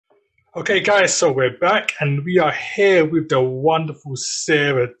Okay, guys, so we're back and we are here with the wonderful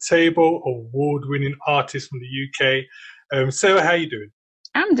Sarah Teibo, award-winning artist from the UK. Sarah, how you doing?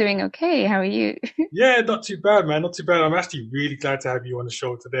 I'm doing okay. How are you? Yeah, not too bad, man. Not too bad. I'm actually really glad to have you on the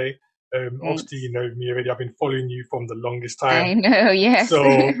show today. Obviously, Thanks. you know me already. I've been following you from the longest time, I know, yes.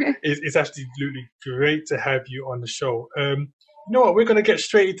 so it's absolutely great to have you on the show. You know what? We're going to get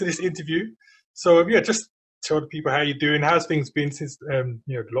straight into this interview. So yeah, just tell the people how you're doing. How's things been since the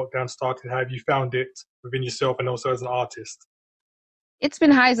lockdown started? How have you found it within yourself and also as an artist? It's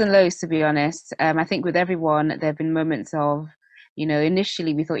been highs and lows, to be honest. I think with everyone, there have been moments of,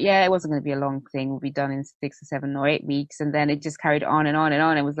 initially we thought, yeah, it wasn't going to be a long thing. We'll be done in 6 or 7 or 8 weeks. And then it just carried on and on and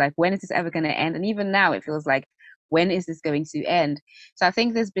on. It was like, when is this ever going to end? And even now, it feels like, when is this going to end? So I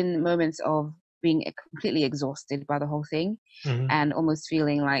think there's been moments of being completely exhausted by the whole thing Hmm. and almost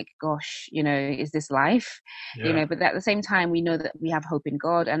feeling like, gosh, is this life? Yeah, But at the same time, we know that we have hope in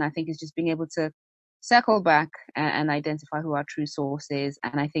God. And I think it's just being able to circle back and identify who our true source is.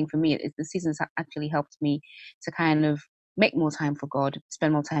 And I think for me, the seasons actually helped me to kind of make more time for God,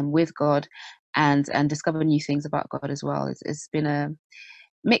 spend more time with God, and discover new things about God as well. It's been a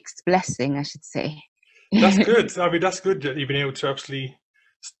mixed blessing, I should say. that's good. I mean, that's good that you've been able to actually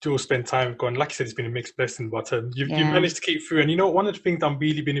still spend time with God. Like you said, it's been a mixed blessing, but you've Yeah. managed to keep through. And you know, one of the things I'm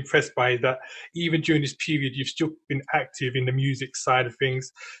really been impressed by is that even during this period, you've still been active in the music side of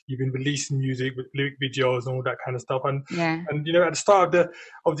things. You've been releasing music with lyric videos and all that kind of stuff. And Yeah. and you know, at the start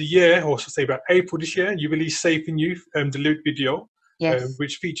of the year, or should I say about April this year, you released "Safe in You," the lyric video, Yes.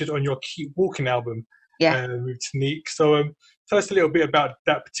 which featured on your Keep Walking album Yeah. with Tanique. So tell us a little bit about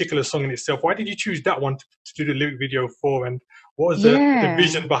that particular song in itself. Why did you choose that one to do the lyric video for, and what was the Yeah.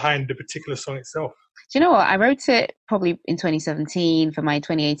 vision behind the particular song itself? Do you know what? I wrote it probably in 2017 for my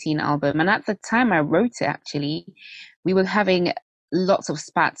 2018 album. And at the time I wrote it, actually, we were having lots of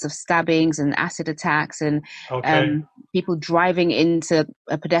spats of stabbings and acid attacks and Okay. people driving into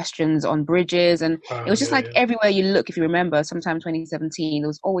pedestrians on bridges. And it was just Yeah, like yeah. everywhere you look, if you remember, sometime 2017, there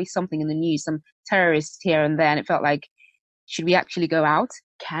was always something in the news, some terrorists here and there. And it felt like, should we actually go out?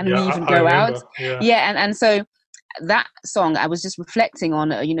 Can Yeah, we even I go out? remember. Yeah. Yeah. And so that song, I was just reflecting on,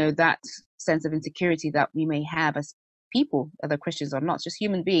 that sense of insecurity that we may have as people, whether Christians or not, just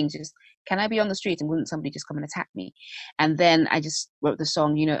human beings. Just, can I be on the street and wouldn't somebody just come and attack me? And then I just wrote the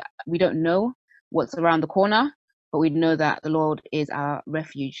song, we don't know what's around the corner, but we know that the Lord is our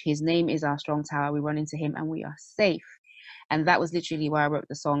refuge. His name is our strong tower. We run into him and we are safe. And that was literally why I wrote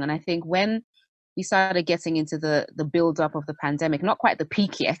the song. And I think when we started getting into the build up of the pandemic, not quite the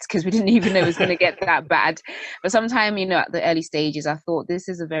peak yet, because we didn't even know it was going to get that bad. But sometime, at the early stages, I thought this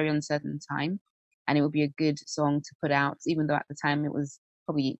is a very uncertain time and it would be a good song to put out, even though at the time it was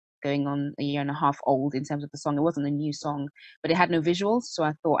probably going on a year and a half old in terms of the song. It wasn't a new song, but it had no visuals. So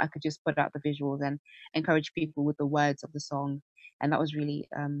I thought I could just put out the visuals and encourage people with the words of the song. And that was really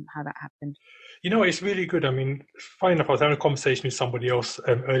how that happened. You know, it's really good. I mean, funny enough, I was having a conversation with somebody else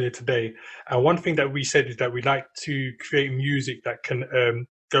earlier today, and one thing that we said is that we like to create music that can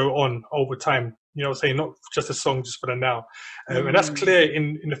go on over time. You know, saying not just a song just for the now, and that's Mm, clear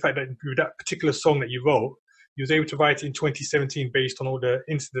in the fact that with that particular song that you wrote, you was able to write it in 2017 based on all the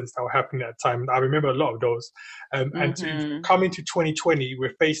incidents that were happening at the time. I remember a lot of those, and to mm-hmm. come into 2020,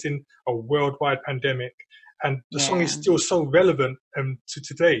 we're facing a worldwide pandemic, and the song is Yeah. still so relevant to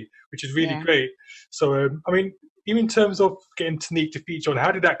today, which is really Yeah. great. So, I mean, even in terms of getting Tanique to feature on,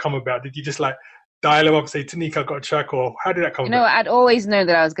 how did that come about? Did you just like dial her up and say, Tanique, I got a track, or how did that come about? I'd always known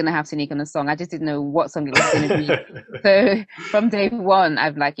that I was going to have Tanique on the song. I just didn't know what song it was going to be. So from day one,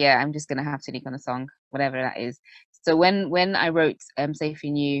 I'm like, yeah, I'm just going to have Tanique on the song, whatever that is. So when I wrote Safe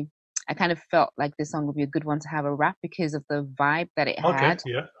in You, I kind of felt like this song would be a good one to have a rap because of the vibe that it Okay, had.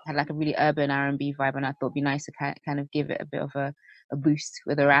 yeah, Had like a really urban R&B vibe, and I thought it'd be nice to kind of give it a bit of a boost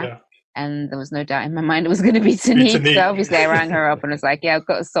with a rap. yeah. And there was no doubt in my mind it was going to be Be Tanique. So Tanique. obviously I rang her up and was like, yeah, I've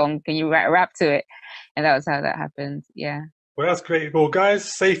got a song. Can you write a rap to it? And that was how that happened. Yeah. Well, that's great. Well, guys,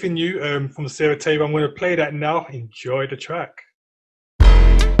 Safe in You from Sarah Taylor. I'm going to play that now. Enjoy the track.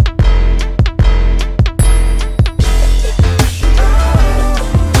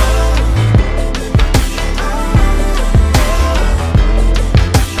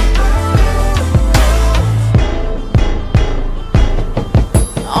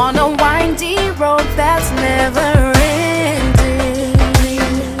 On a windy road that's never ending,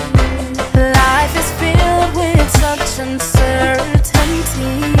 life is filled with such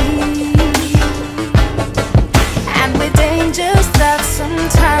uncertainty, and with danger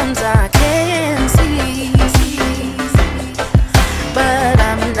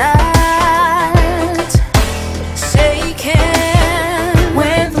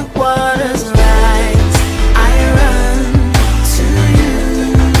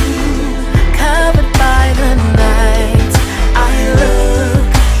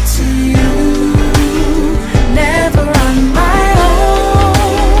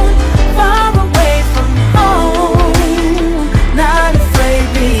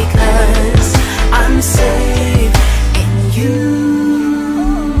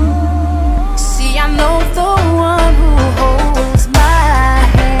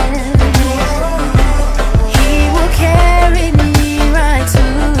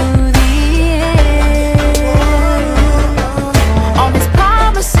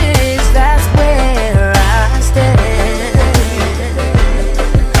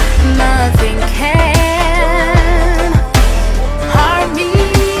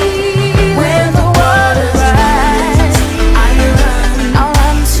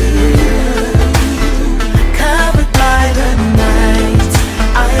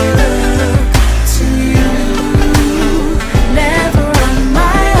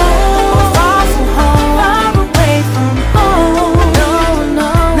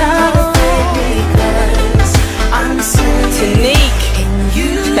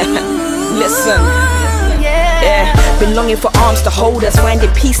Listen. Yeah, been longing for arms to hold us,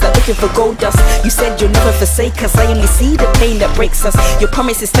 finding peace like looking for gold dust. You said you'll never forsake us, I only see the pain that breaks us. Your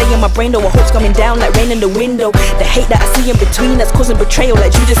promises stay in my brain, though our hopes coming down like rain in the window. The hate that I see in between us causing betrayal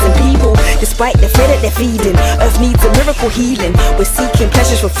like Judas and people. Despite the fear that they're feeding, earth needs a miracle healing. We're seeking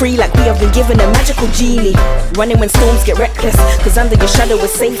pleasures for free like we have been given a magical genie. Running when storms get reckless, cause under your shadow we're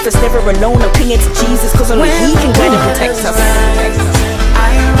safest. Never alone, I'm clinging to Jesus, cause only He can guide and protect us.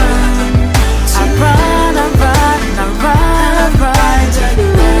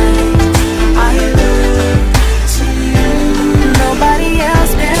 I look to you. Nobody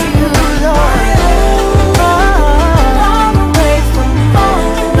else but you, Lord. Far away from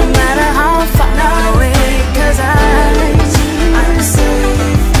home, no matter how far away, 'cause I'm safe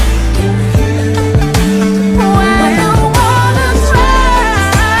in you. When the waters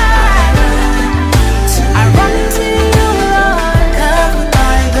rise, I run to you, Lord, covered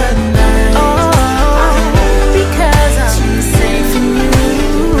by the night. Oh, because I'm safe in you.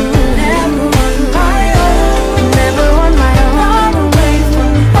 Never on my own, never on my own.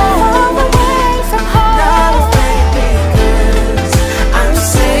 Far away from home, not afraid because I'm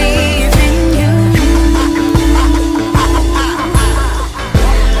safe in you.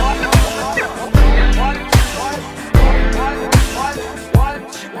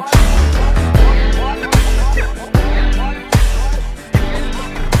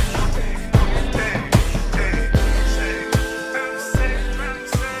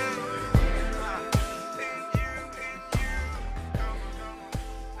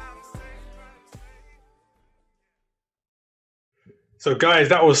 So, guys,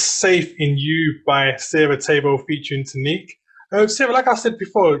 that was "Safe in You" by Sarah Teibo featuring Tanique. Sarah, like I said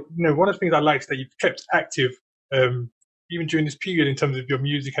before, one of the things I like is that you've kept active even during this period in terms of your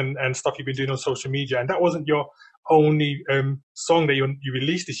music and stuff you've been doing on social media. And that wasn't your only song that you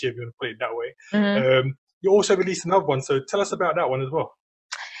released this year, if you want to put it that way. Mm-hmm. You also released another one. So tell us about that one as well.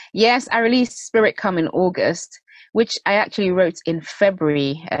 Yes, I released Spirit Come in August, which I actually wrote in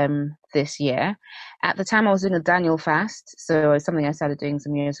February this year. At the time, I was doing a Daniel fast, so it's something I started doing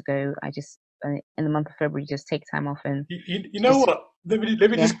some years ago. I just, in the month of February, just take time off and... You know what? Let me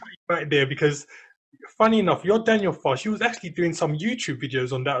just put you right there, because funny enough, your Daniel fast, you was actually doing some YouTube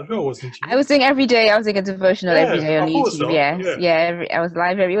videos on that as well, wasn't you? I was doing every day. I was doing a devotional every day on YouTube. So. I was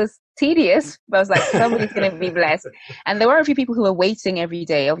live it was tedious, but I was like, somebody's going to be blessed. And there were a few people who were waiting every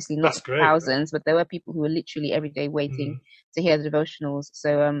day, obviously not thousands, but there were people who were literally every day waiting to hear the devotionals.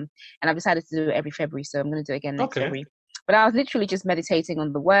 So, and I've decided to do it every February, so I'm going to do it again next February. But I was literally just meditating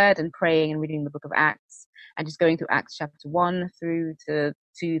on the word and praying and reading the book of Acts and just going through Acts chapter 1 through to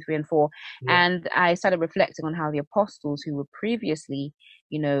 2, 3, and 4. Yeah. And I started reflecting on how the apostles who were previously,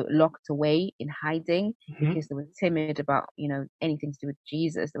 locked away in hiding because they were timid about, anything to do with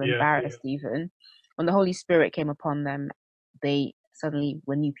Jesus. They were embarrassed even. When the Holy Spirit came upon them, they suddenly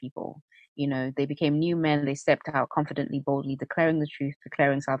were new people. They became new men. They stepped out confidently, boldly, declaring the truth,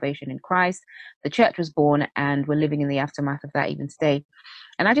 declaring salvation in Christ. The church was born, and we're living in the aftermath of that even today.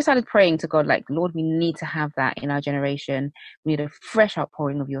 And I just started praying to God, like, Lord, we need to have that in our generation. We need a fresh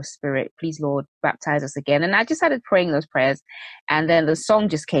outpouring of your Spirit. Please, Lord, baptize us again. And I just started praying those prayers. And then the song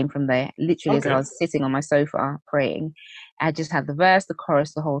just came from there, literally as I was sitting on my sofa praying. I just had the verse, the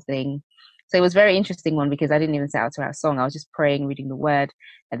chorus, the whole thing. So it was a very interesting one because I didn't even set out to write a song. I was just praying, reading the word,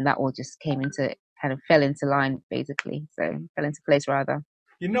 and that all just fell into line, basically. So fell into place, rather.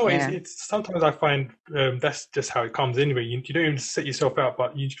 It's sometimes I find that's just how it comes anyway. You don't even set yourself out,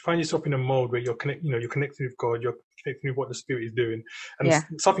 but you find yourself in a mode where you're connecting with God, you're connecting with what the Spirit is doing, and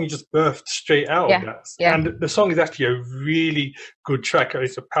something just birthed straight out of that. Yeah. And the song is actually a really good track.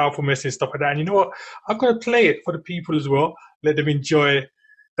 It's a powerful message and stuff like that. And you know what? I'm going to play it for the people as well. Let them enjoy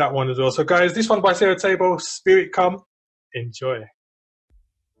that one as well. So guys, this one by Sarah Teibo, Spirit Come, enjoy.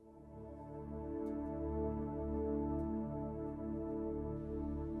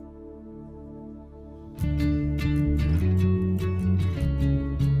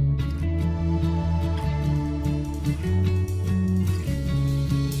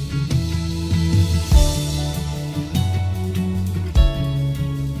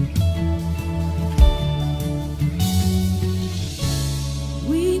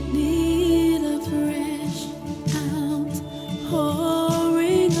 We need a fresh outpouring.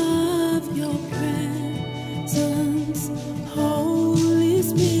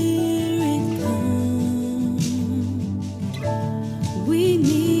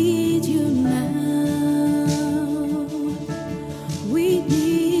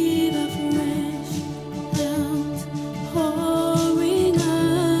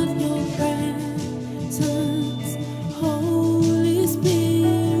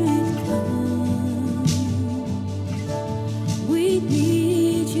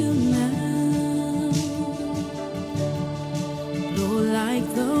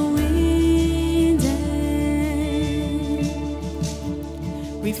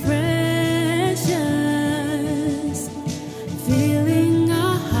 refresh us, filling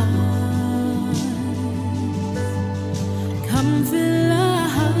our hearts. Come fill our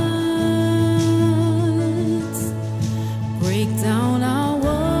hearts, break down our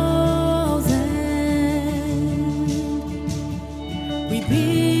walls and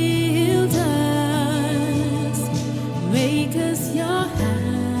rebuild us, make us your house.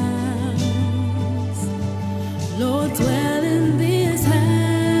 Lord, dwell in this house.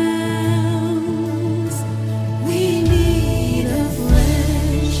 We need a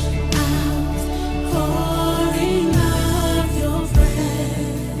fresh outpouring of your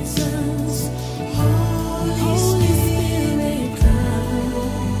presence. Holy Spirit,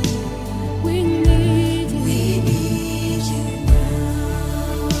 come. We need you. We need you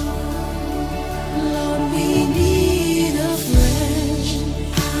now. Lord, we need a fresh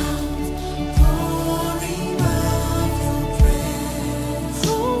outpouring of your presence.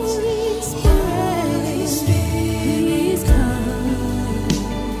 Holy Spirit, please come.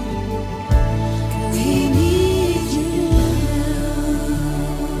 We need you now.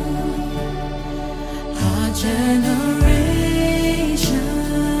 Our generation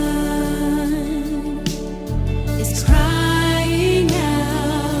is crying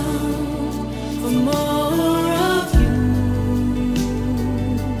out for more of you,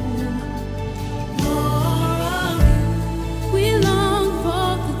 more of you. We long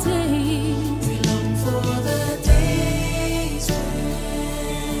for the days,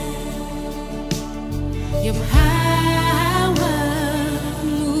 when your power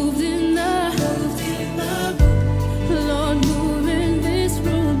moved in the Lord, move in this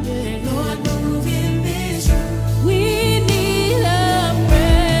room, yeah. Lord, move in this room. We need a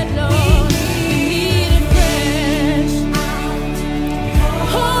fresh, Lord. We need a fresh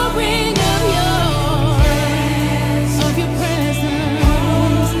pouring of your presence.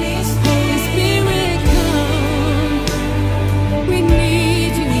 Holy Spirit, come. We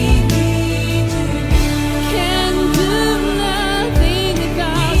need you. Can do nothing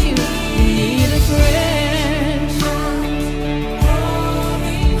without you. We need a fresh.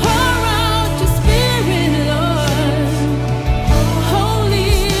 Pour out your spirit, Lord.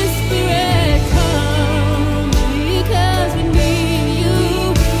 Holy Spirit, come. Because we need you.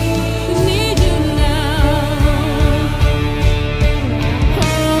 We need you now.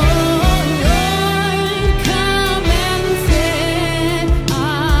 Oh Lord, come and set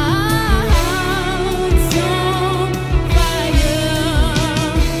our hearts on fire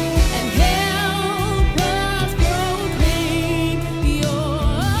and help us proclaim your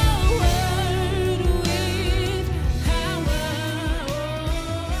word with power.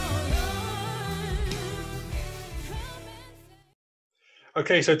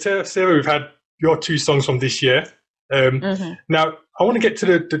 Okay, so Sarah, we've had your two songs from this year. Mhm. Now, I want to get to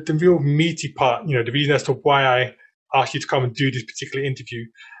the real meaty part, you know, the reason as to why I asked you to come and do this particular interview.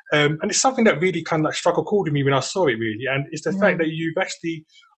 And it's something that really kind of like struck a chord with me when I saw it, really. And it's the fact that you've actually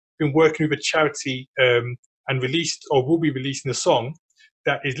been working with a charity and released or will be releasing a song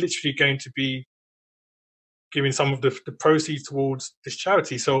that is literally going to be giving some of the proceeds towards this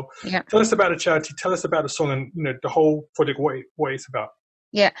charity. So Yeah. tell us about the charity, tell us about the song and, you know, the whole project, what it's about.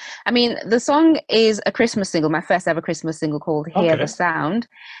 Yeah, I mean, the song is a Christmas single, my first ever Christmas single called Hear Okay. the Sound.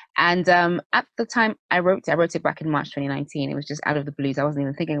 And at the time I wrote it back in March 2019. It was just out of the blues. I wasn't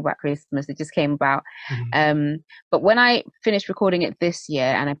even thinking about Christmas. It just came about. But when I finished recording it this year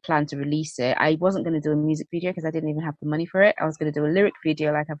and I planned to release it, I wasn't going to do a music video because I didn't even have the money for it. I was going to do a lyric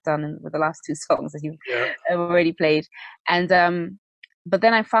video like I've done with the last two songs that you've already played. And but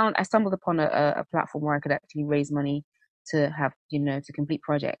then I stumbled upon a platform where I could actually raise money to have, you know, to complete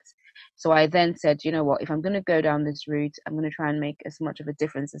projects. So I then said, you know what, if I'm going to go down this route, I'm going to try and make as much of a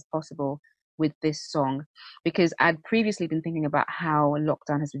difference as possible with this song, because I'd previously been thinking about how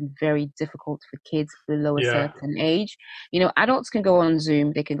lockdown has been very difficult for kids below a certain age. You know, adults can go on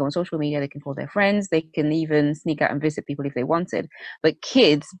Zoom, they can go on social media, they can call their friends, they can even sneak out and visit people if they wanted. But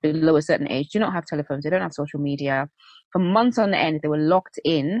kids below a certain age do not have telephones, they don't have social media. For months on end, they were locked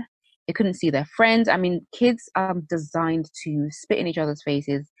in. They couldn't see their friends. I mean, kids are designed to spit in each other's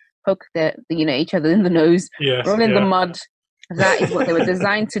faces, poke each other in the nose, roll in the mud. That is what they were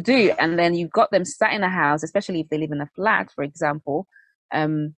designed to do. And then you've got them sat in a house, especially if they live in a flat, for example.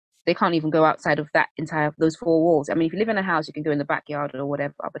 They can't even go outside of those four walls. I mean, if you live in a house, you can go in the backyard or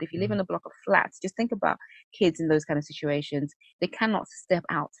whatever. But if you live in a block of flats, just think about kids in those kind of situations. They cannot step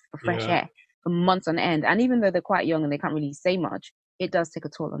out for fresh air for months on end. And even though they're quite young and they can't really say much, it does take a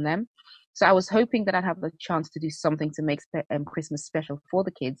toll on them. So I was hoping that I'd have the chance to do something to make Christmas special for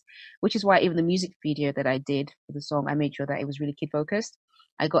the kids, which is why even the music video that I did for the song, I made sure that it was really kid focused.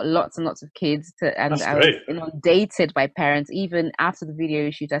 I got lots and lots of kids and That's I was great. inundated by parents. Even after the video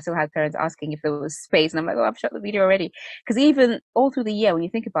shoot, I still had parents asking if there was space. And I'm like, oh, I've shot the video already. Because even all through the year, when you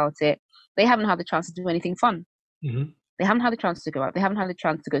think about it, they haven't had the chance to do anything fun. Mm-hmm. They haven't had the chance to go out. They haven't had the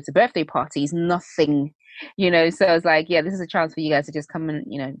chance to go to birthday parties, nothing, So I was like, yeah, this is a chance for you guys to just come and,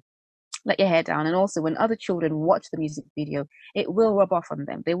 let your hair down. And also when other children watch the music video, it will rub off on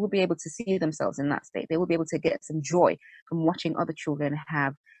them. They will be able to see themselves in that state. They will be able to get some joy from watching other children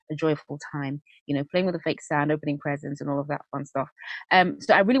have a joyful time, playing with the fake sound, opening presents and all of that fun stuff.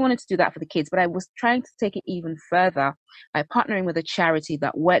 So I really wanted to do that for the kids, but I was trying to take it even further by partnering with a charity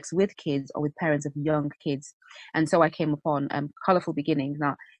that works with kids or with parents of young kids. And so I came upon Colourful Beginnings.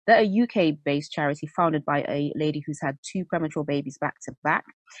 Now, they're a UK-based charity founded by a lady who's had 2 premature babies back to back.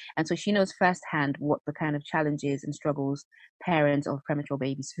 And so she knows firsthand what the kind of challenges and struggles parents of premature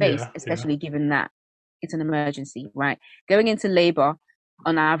babies face, especially given that it's an emergency, right? Going into labor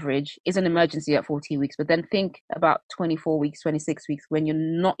on average is an emergency at 40 weeks, but then think about 24 weeks, 26 weeks, when you're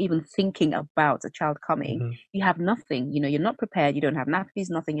not even thinking about a child coming, Mm-hmm. you have nothing, you're not prepared, you don't have nappies,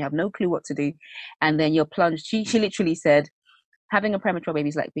 nothing, you have no clue what to do. And then you're plunged. She literally said, having a premature baby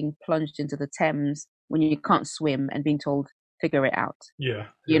is like being plunged into the Thames when you can't swim and being told, figure it out. Yeah.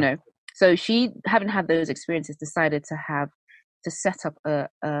 So she, having had those experiences, decided to set up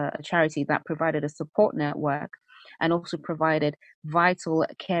a charity that provided a support network and also provided vital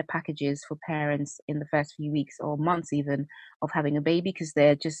care packages for parents in the first few weeks or months even of having a baby, because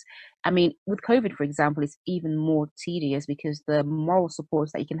they're just, with COVID, for example, it's even more tedious because the moral support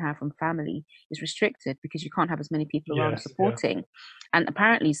that you can have from family is restricted because you can't have as many people around supporting. And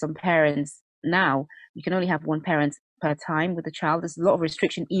apparently some parents now, you can only have one parent per time with the child. There's a lot of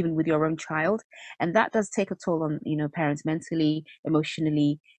restriction even with your own child, and that does take a toll on parents mentally,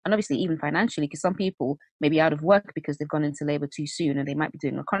 emotionally, and obviously even financially, because some people may be out of work because they've gone into labor too soon and they might be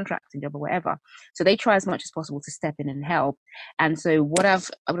doing a contracting job or whatever, so they try as much as possible to step in and help. And so what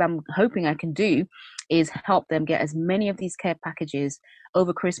I'm hoping I can do is help them get as many of these care packages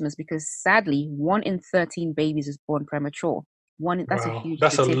over Christmas, because sadly 1 in 13 babies is born premature. That's a huge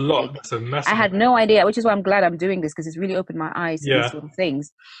statistic. A lot. That's a massive. I had no idea, which is why I'm glad I'm doing this, because it's really opened my eyes to these sort of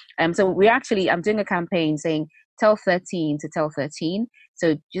things. So I'm doing a campaign saying tell 13 to tell 13.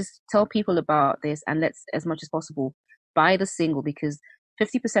 So just tell people about this, and let's, as much as possible, buy the single, because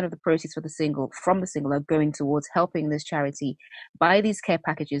 50% of the proceeds from the single are going towards helping this charity buy these care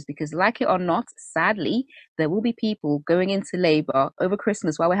packages, because like it or not, sadly, there will be people going into labor over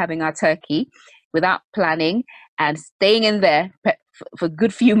Christmas while we're having our turkey without planning and staying in there for a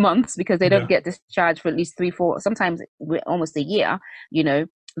good few months because they don't get discharged for at least 3-4, sometimes almost a year.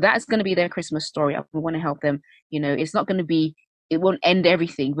 That's going to be their Christmas story. We want to help them. It's not going to be, it won't end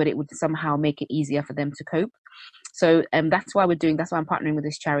everything, but it would somehow make it easier for them to cope. So that's why I'm partnering with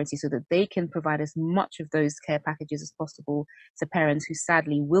this charity, so that they can provide as much of those care packages as possible to parents who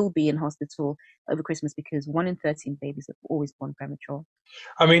sadly will be in hospital over Christmas, because 1 in 13 babies are always born premature.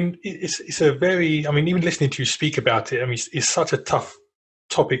 It's a very, even listening to you speak about it, it's such a tough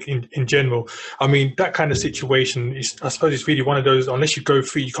topic in general. That kind of situation is, I suppose, it's really one of those, unless you go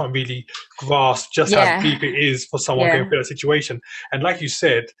through, you can't really grasp just how deep it is for someone going through that situation. And like you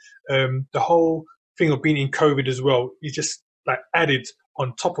said, the whole thing of being in COVID as well, you just like added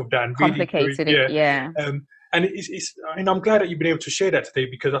on top of that and complicated really, and it's I'm glad that you've been able to share that today,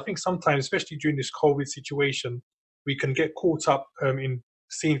 because I think sometimes, especially during this COVID situation, we can get caught up in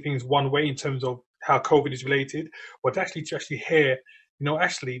seeing things one way in terms of how COVID is related, but to actually hear,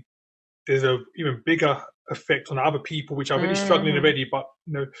 actually there's a even bigger effect on other people which are really struggling already, but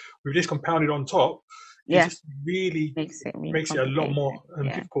with this compounded on top, it just really makes it a lot more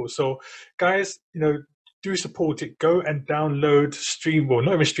difficult. So guys, do support it. Go and download,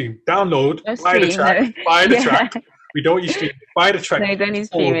 download, buy the track. We don't use stream, buy the track. No, you don't need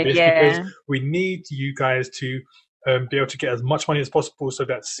streaming, because we need you guys to be able to get as much money as possible so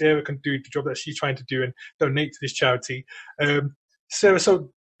that Sarah can do the job that she's trying to do and donate to this charity. Sarah,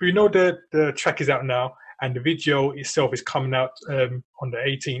 so we know the track is out now and the video itself is coming out on the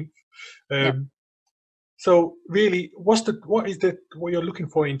 18th. So really, what you're looking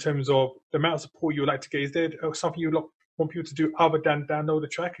for in terms of the amount of support you would like to get? Is there something you want people to do other than download the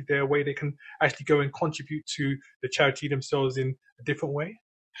track? Is there a way they can actually go and contribute to the charity themselves in a different way?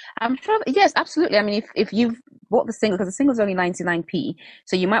 I'm sure. Yes, absolutely. If you've bought the single, because the single's only 99p,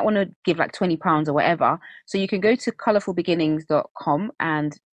 so you might want to give like £20 or whatever. So you can go to colourfulbeginnings.com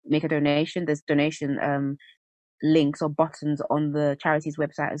and make a donation. There's donation links or buttons on the charity's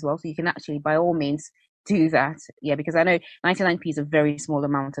website as well. So you can actually, by all means, do that. Yeah, because I know 99p is a very small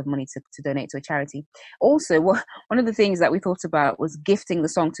amount of money to donate to a charity. Also, one of the things that we thought about was gifting the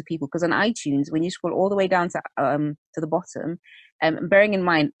song to people, because on iTunes, when you scroll all the way down to the bottom, bearing in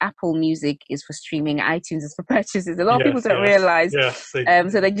mind Apple Music is for streaming, iTunes is for purchases. A lot of people don't realize.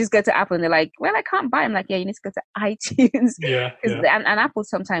 So they just go to Apple and they're like, well, I can't buy. I'm like, yeah, you need to go to iTunes. And Apple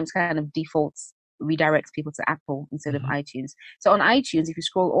sometimes kind of defaults redirects people to Apple instead of iTunes. So on iTunes, if you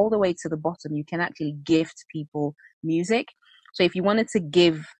scroll all the way to the bottom, you can actually gift people music. So if you wanted to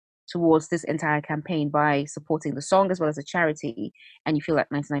give towards this entire campaign by supporting the song as well as a charity, and you feel like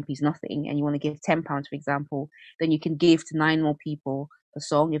 99p is nothing, and you want to give £10, for example, then you can give to 9 more people the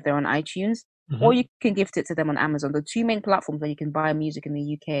song if they're on iTunes, or you can gift it to them on Amazon. The 2 main platforms where you can buy music in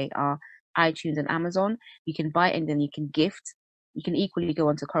the UK are iTunes and Amazon. You can buy it and then you can gift. You can equally go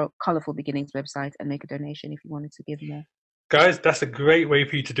onto Colourful Beginnings website and make a donation if you wanted to give more. Guys, that's a great way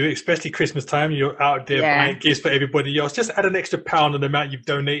for you to do it, especially Christmas time. You're out there buying gifts for everybody else. Just add an extra £1 on the amount you've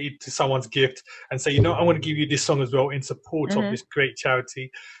donated to someone's gift and say, you know, I want to give you this song as well in support of this great charity.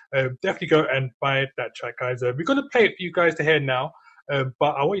 Definitely go and buy that track, guys. We're going to play it for you guys to hear now,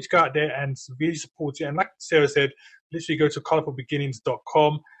 but I want you to go out there and really support it. And like Sarah said, literally go to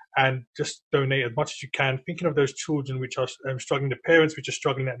colourfulbeginnings.com and just donate as much as you can, thinking of those children which are struggling, the parents which are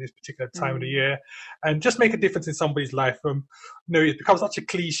struggling at this particular time of the year, and just make a difference in somebody's life. You know, it becomes such a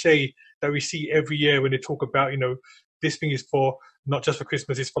cliche that we see every year when they talk about, you know, this thing is for not just for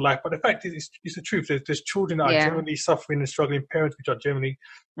Christmas, it's for life. But the fact is, it's the truth. There's children that are generally suffering and struggling, parents which are generally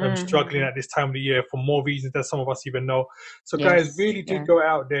struggling at this time of the year for more reasons than some of us even know. So guys, really do go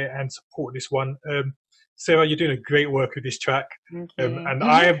out there and support this one. Sarah, you're doing a great work with this track, and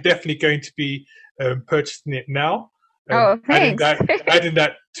I am definitely going to be purchasing it now. Thanks. Adding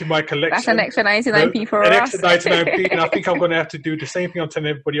that to my collection. That's an extra 99p for us. An extra 99p, and I think I'm going to have to do the same thing I'm telling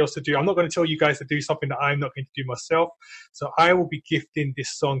everybody else to do. I'm not going to tell you guys to do something that I'm not going to do myself. So I will be gifting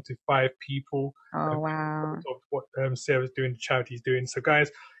this song to 5 people. Oh, wow. Of what Sarah's doing, the charity's doing. So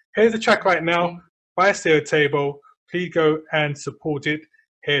guys, here's the track right now by Sarah Teibo. Please go and support it.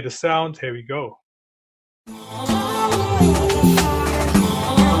 Hear the sound. Here we go.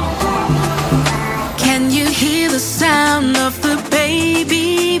 Can you hear the sound of the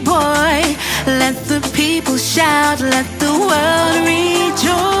baby boy? Let the people shout, let the world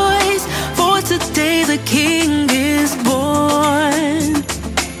rejoice. For today the King is born.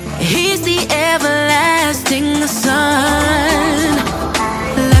 He's the everlasting Son.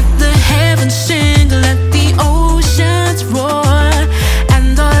 Let the heavens sing, let the oceans roar,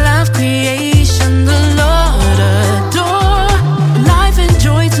 and all of creation the Lord adore. Life and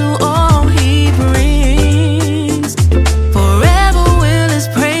joy to all He brings. Forever will His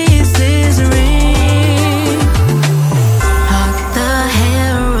praises ring. Our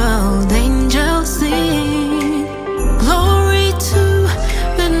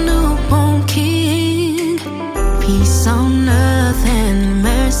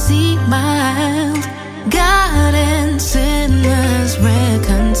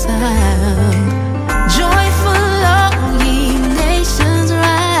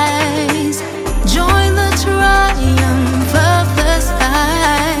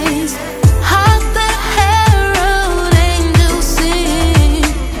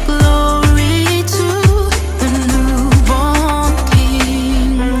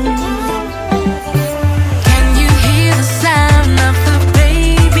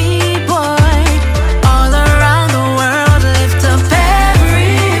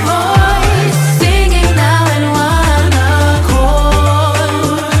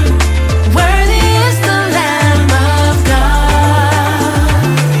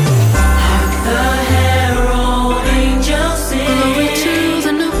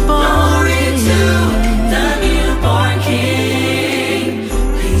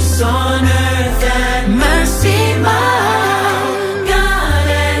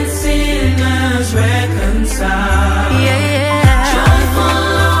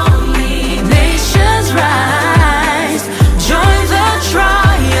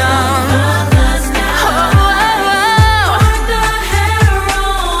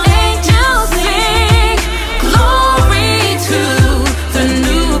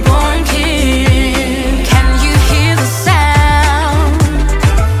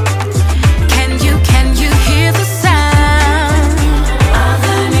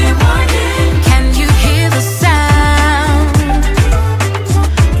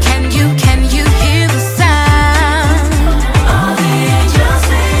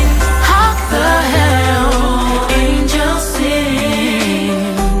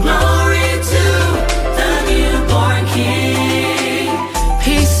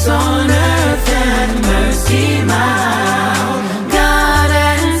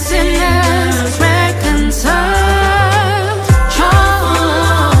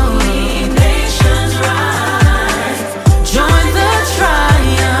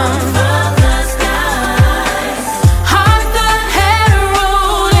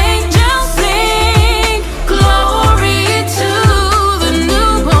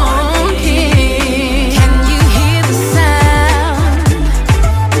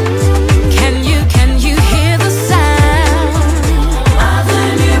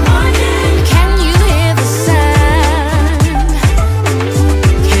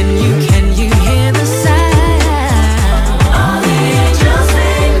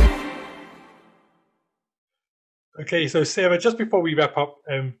Okay, so Sarah, just before we wrap up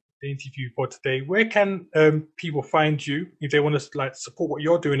the interview for today, where can people find you if they want to like support what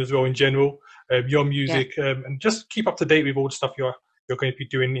you're doing as well in general, your music, and just keep up to date with all the stuff you're going to be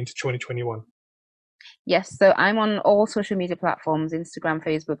doing into 2021? Yes, so I'm on all social media platforms, Instagram,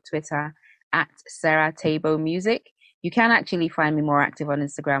 Facebook, Twitter, at Sarah Teibo Music. You can actually find me more active on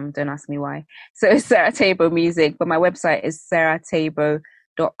Instagram, don't ask me why. So it's Sarah Teibo Music, but my website is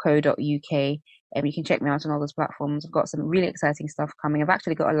sarah.teibo.co.uk. And you can check me out on all those platforms. I've got some really exciting stuff coming. I've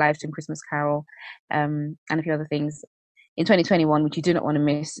actually got a live stream Christmas Carol and a few other things in 2021, which you do not want to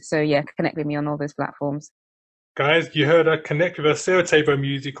miss. So yeah, connect with me on all those platforms. Guys, you heard her. Connect with her, Sarah Teibo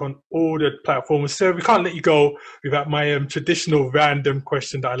Music, on all the platforms. Sarah, we can't let you go without my traditional random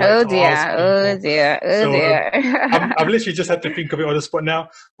question that I like to ask people. I've literally just had to think of it on the spot now.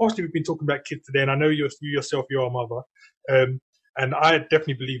 Obviously, we've been talking about kids today, and I know you yourself, you're a mother. And I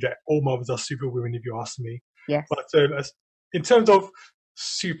definitely believe that all mothers are super women, if you ask me. Yes. But in terms of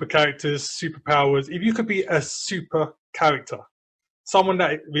super characters, superpowers, if you could be a super character, someone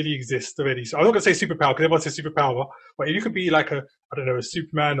that really exists already. So I'm not going to say superpower because everyone says superpower, but if you could be like a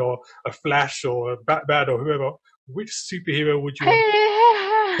Superman or a Flash or a Batman or whoever, which superhero would you want?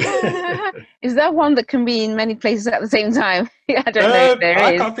 Is that one that can be in many places at the same time? I don't know if there is.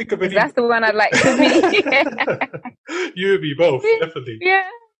 I can't think of any. That's the one I'd like to be. You would be both, definitely. Yeah.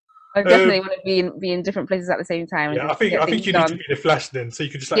 I definitely want to be in different places at the same time. Yeah, I think you need to be the Flash then, so you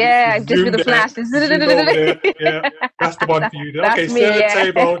can just like just be the Flash. Yeah, that's the one for you. Okay, Sarah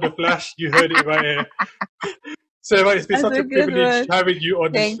Teibo, the Flash. You heard it right here. Sarah, it's been such a privilege having you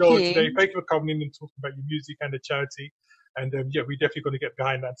on the show today. Thank you for coming in and talking about your music and the charity. And yeah, we're definitely going to get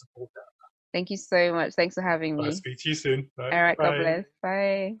behind that and support that. Thank you so much. Thanks for having me. I'll speak to you soon. All right, bye. God bless.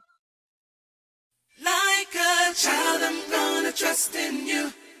 Bye. Like a child, I'm gonna trust in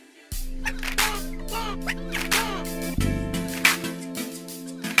you.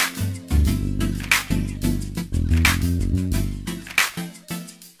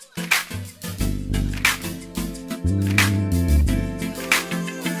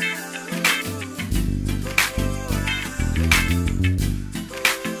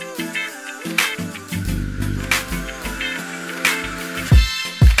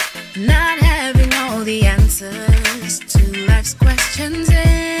 Not having all the answers to life's questions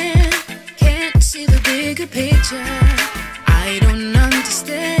and can't see the bigger picture. I don't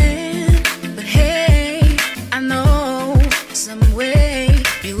understand, but hey, I know some way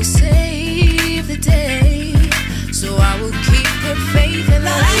you will save the day. So I will keep her faith and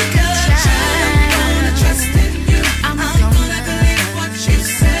like a child. I'm gonna trust in you. I'm gonna believe what you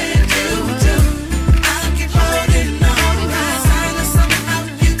say you do. I'll keep holding on. Somehow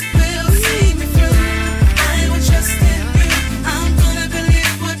you will see me through. I will trust in you. I'm gonna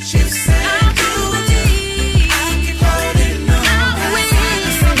believe what you say you do. I'll keep holding on.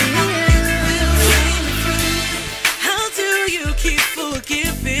 Somehow you will see me through. How do you keep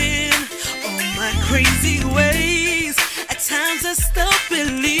forgiving all my crazy ways? At times I stop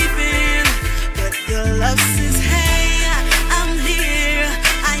believing, but your love says, hey, I'm here,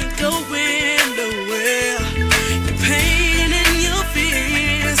 I ain't going nowhere. Your pain and your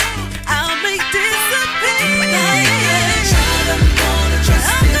fears, I'll make disappear. Like a child, I'm gonna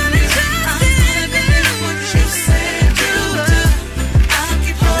trust in you. I'm gonna believe what you say you do. I'll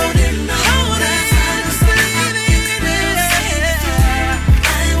keep holding on. I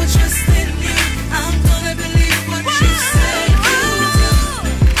will trust in you. I'm gonna believe what you say you do.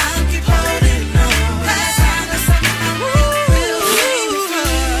 I'll keep holding on.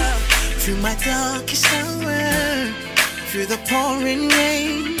 Through my darkest hour, through the pouring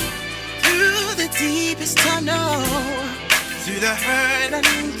rain, through the deepest tunnel, through the hurt and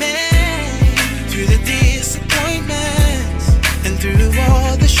pain, through the disappointments, and through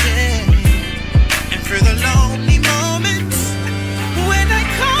all